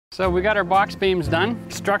So we got our box beams done.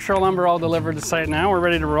 Structural lumber all delivered to site now. We're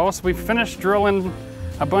ready to roll. So we finished drilling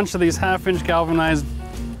a bunch of these 1/2-inch galvanized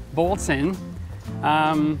bolts in,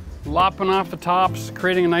 lopping off the tops,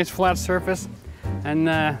 creating a nice flat surface. And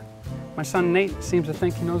my son Nate seems to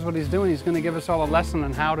think he knows what he's doing. He's going to give us all a lesson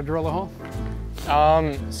on how to drill a hole.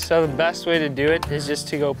 So the best way to do it is just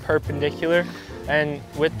to go perpendicular. And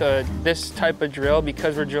with this type of drill,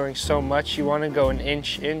 because we're drilling so much, you want to go 1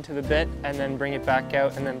 inch into the bit and then bring it back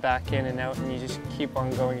out and then back in and out, and you just keep on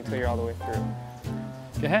going until you're all the way through.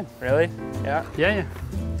 Go ahead. Really? Yeah? Yeah.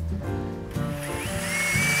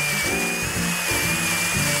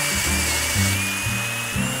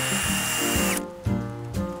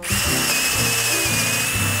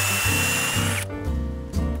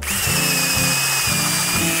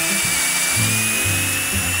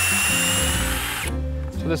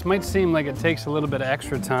 So this might seem like it takes a little bit of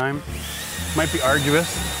extra time. Might be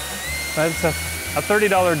arduous, but it's a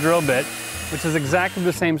 $30 drill bit, which is exactly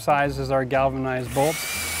the same size as our galvanized bolts.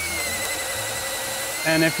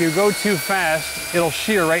 And if you go too fast, it'll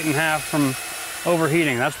shear right in half from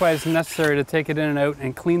overheating. That's why it's necessary to take it in and out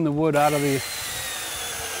and clean the wood out of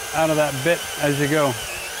that bit as you go.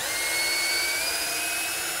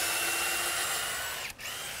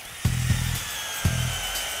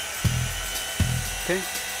 Okay.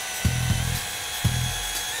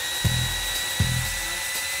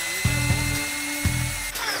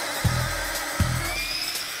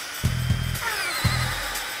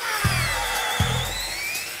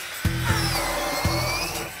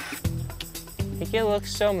 It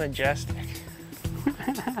looks so majestic.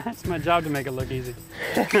 It's my job to make it look easy.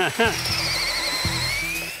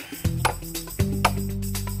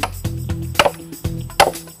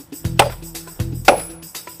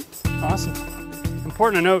 Awesome.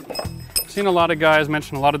 Important to note, I've seen a lot of guys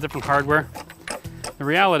mention a lot of different hardware. The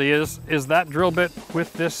reality is that drill bit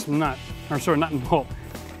with this nut, or sorry, nut and bolt,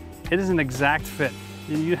 it is an exact fit.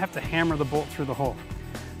 You have to hammer the bolt through the hole.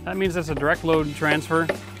 That means it's a direct load transfer.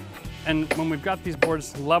 And when we've got these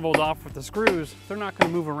boards leveled off with the screws, they're not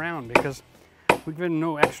going to move around because we've given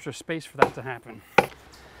no extra space for that to happen.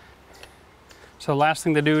 So the last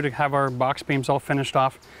thing to do to have our box beams all finished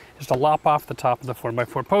off is to lop off the top of the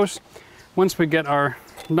 4x4 posts. Once we get our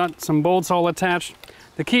nuts and bolts all attached,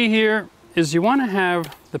 the key here is you want to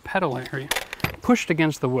have the pedal area pushed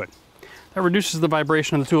against the wood. That reduces the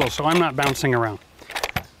vibration of the tool, so I'm not bouncing around.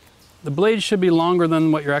 The blades should be longer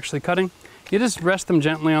than what you're actually cutting. You just rest them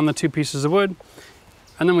gently on the 2 pieces of wood,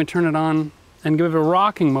 and then we turn it on and give it a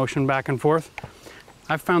rocking motion back and forth.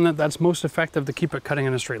 I've found that that's most effective to keep it cutting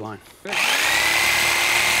in a straight line.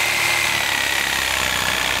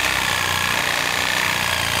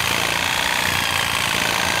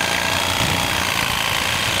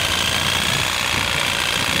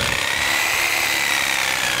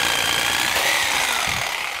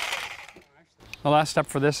 The last step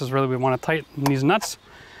for this is really we want to tighten these nuts.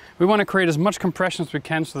 We want to create as much compression as we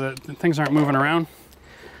can so that things aren't moving around.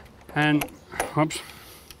 And, whoops,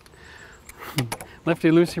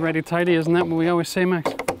 lefty loosey, righty tighty, isn't that what we always say,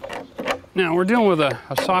 Max? Now, we're dealing with a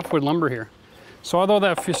softwood lumber here. So although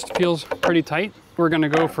that feels pretty tight, we're going to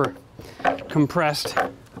go for compressed.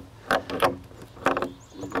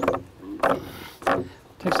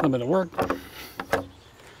 Takes a little bit of work.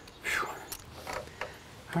 Whew.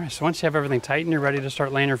 All right, so once you have everything tightened, you're ready to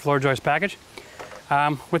start laying your floor joist package.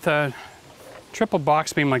 With a triple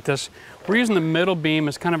box beam like this, we're using the middle beam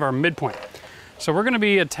as kind of our midpoint. So we're going to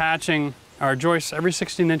be attaching our joists every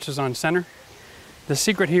 16 inches on center. The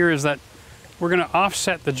secret here is that we're going to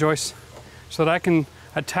offset the joists so that I can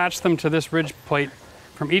attach them to this ridge plate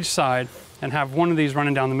from each side and have one of these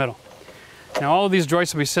running down the middle. Now all of these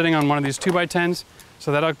joists will be sitting on one of these 2x10s,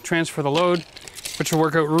 so that'll transfer the load, which will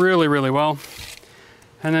work out really, really well.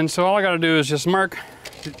 And then so all I got to do is just mark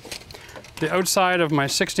the outside of my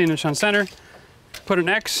 16-inch on center, put an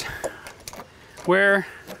X where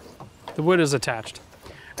the wood is attached,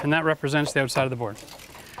 and that represents the outside of the board.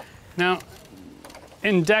 Now,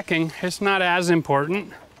 in decking, it's not as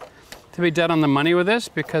important to be dead on the money with this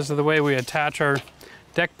because of the way we attach our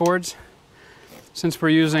deck boards. Since we're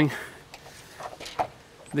using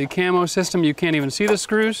the camo system, you can't even see the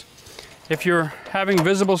screws. If you're having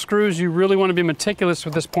visible screws, you really want to be meticulous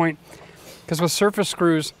with this point, because with surface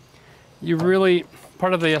screws,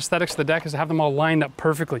 part of the aesthetics of the deck is to have them all lined up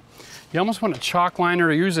perfectly. You almost want a chalk liner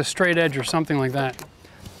or use a straight edge or something like that.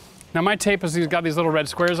 Now my tape has got these little red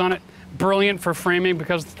squares on it. Brilliant for framing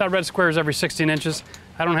because that red square is every 16 inches.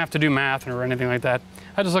 I don't have to do math or anything like that.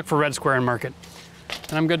 I just look for red square and mark it,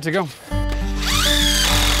 and I'm good to go.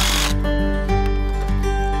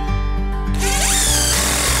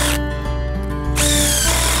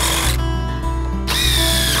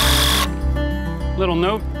 Little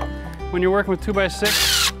note, when you're working with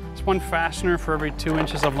 2x6, it's 1 fastener for every 2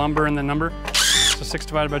 inches of lumber in the number. So 6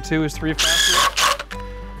 divided by 2 is 3 fasteners.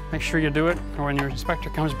 Make sure you do it, or when your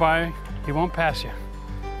inspector comes by, he won't pass you.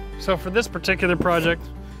 So for this particular project,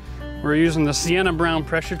 we're using the Sienna Brown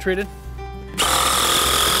pressure treated.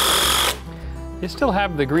 They still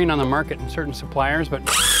have the green on the market in certain suppliers, but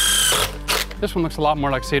this one looks a lot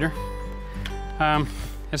more like cedar.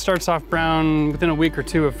 It starts off brown within a week or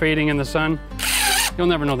 2 of fading in the sun. You'll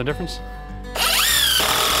never know the difference.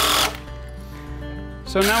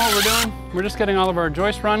 So now what we're doing, we're just getting all of our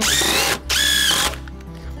joists run.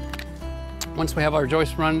 Once we have our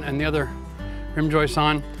joist run and the other rim joists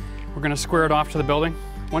on, we're gonna square it off to the building.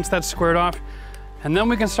 Once that's squared off, and then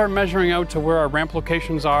we can start measuring out to where our ramp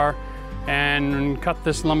locations are and cut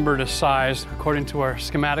this lumber to size according to our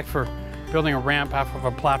schematic for building a ramp off of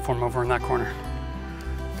a platform over in that corner.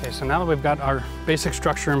 Okay, so now that we've got our basic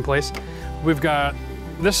structure in place, we've got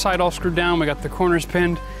this side all screwed down, we got the corners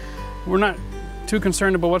pinned. We're not too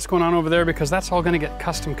concerned about what's going on over there because that's all gonna get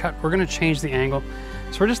custom cut. We're gonna change the angle.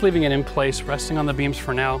 So we're just leaving it in place, resting on the beams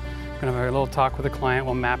for now. We're gonna have a little talk with the client.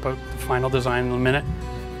 We'll map out the final design in a minute.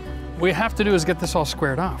 What we have to do is get this all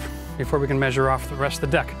squared off before we can measure off the rest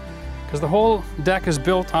of the deck. Because the whole deck is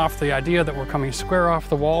built off the idea that we're coming square off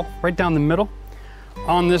the wall, right down the middle,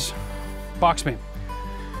 on this box beam.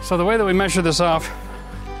 So the way that we measure this off,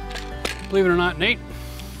 believe it or not, Nate,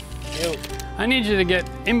 Yo. I need you to get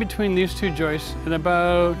in between these 2 joists at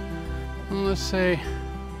about, let's say,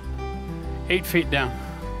 8 feet down.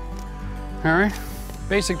 All right,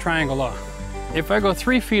 basic triangle law. If I go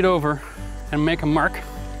 3 feet over and make a mark,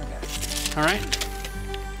 okay. All right,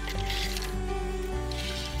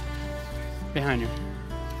 behind you.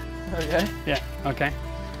 Okay. Yeah, okay.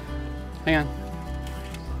 Hang on.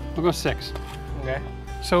 We'll go 6. Okay.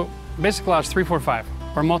 So basic law is 3, 4, 5,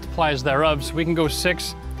 or multiplies thereof, so we can go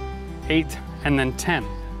 6, 8, and then 10.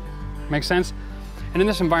 Make sense? And in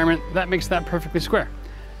this environment, that makes that perfectly square.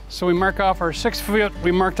 So we mark off our 6 foot,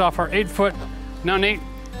 we marked off our 8 foot. Now Nate,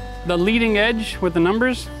 the leading edge with the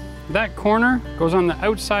numbers, that corner goes on the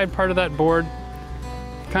outside part of that board.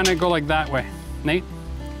 Kind of go like that way. Nate,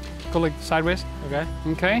 go like sideways. Okay.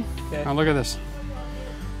 Okay? Okay. Now look at this.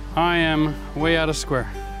 I am way out of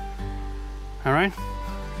square. All right?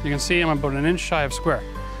 You can see I'm about 1 inch shy of square.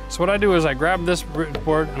 So what I do is I grab this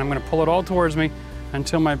board and I'm gonna pull it all towards me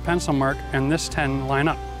until my pencil mark and this 10 line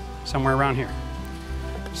up somewhere around here.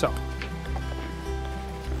 So,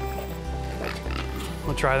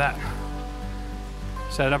 we'll try that.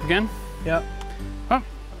 Set it up again. Yep. Oh,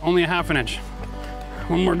 only a 1/2 inch.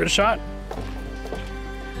 One more good shot.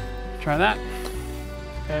 Try that.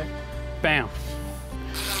 Okay. Bam.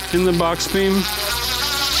 In the box beam.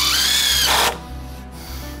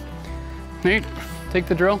 Nate, take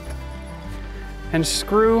the drill and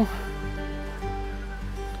screw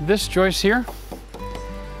this joist here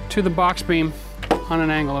to the box beam on an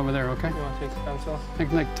angle over there, okay? You want to take the pencil?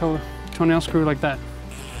 Like toenail screw like that.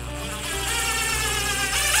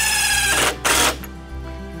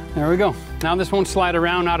 There we go. Now this won't slide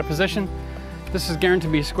around out of position. This is guaranteed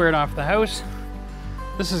to be squared off the house.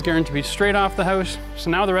 This is guaranteed to be straight off the house. So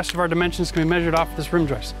now the rest of our dimensions can be measured off this rim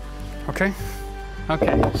joist, okay?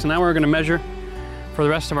 Okay, so now we're gonna measure for the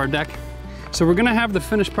rest of our deck. So we're gonna have the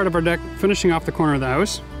finished part of our deck finishing off the corner of the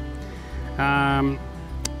house.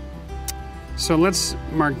 So let's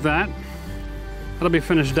mark that. That'll be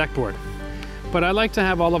finished deck board. But I like to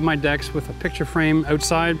have all of my decks with a picture frame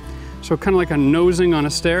outside, so kind of like a nosing on a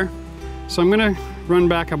stair. So I'm gonna run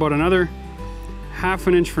back about another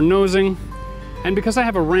 1/2 inch for nosing. And because I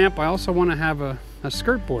have a ramp, I also wanna have a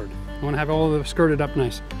skirt board. I wanna have all of it skirted up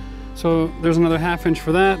nice. So there's another 1/2 inch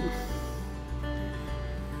for that.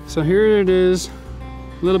 So here it is,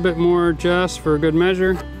 a little bit more just for a good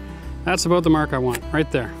measure. That's about the mark I want, right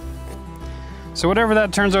there. So whatever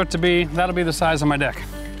that turns out to be, that'll be the size of my deck.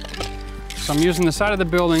 So I'm using the side of the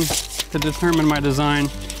building to determine my design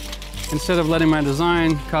instead of letting my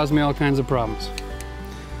design cause me all kinds of problems.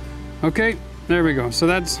 Okay, there we go. So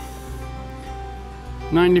that's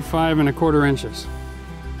 95 1/4 inches.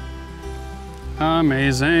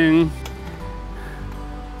 Amazing.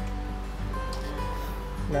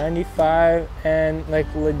 95 and like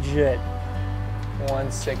legit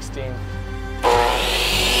 1/16.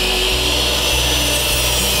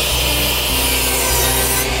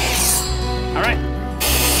 All right.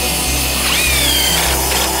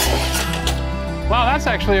 Wow, that's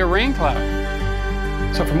actually a rain cloud.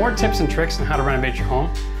 So for more tips and tricks on how to renovate your home,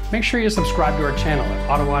 make sure you subscribe to our channel at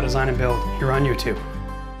Ottawa Design and Build here on YouTube.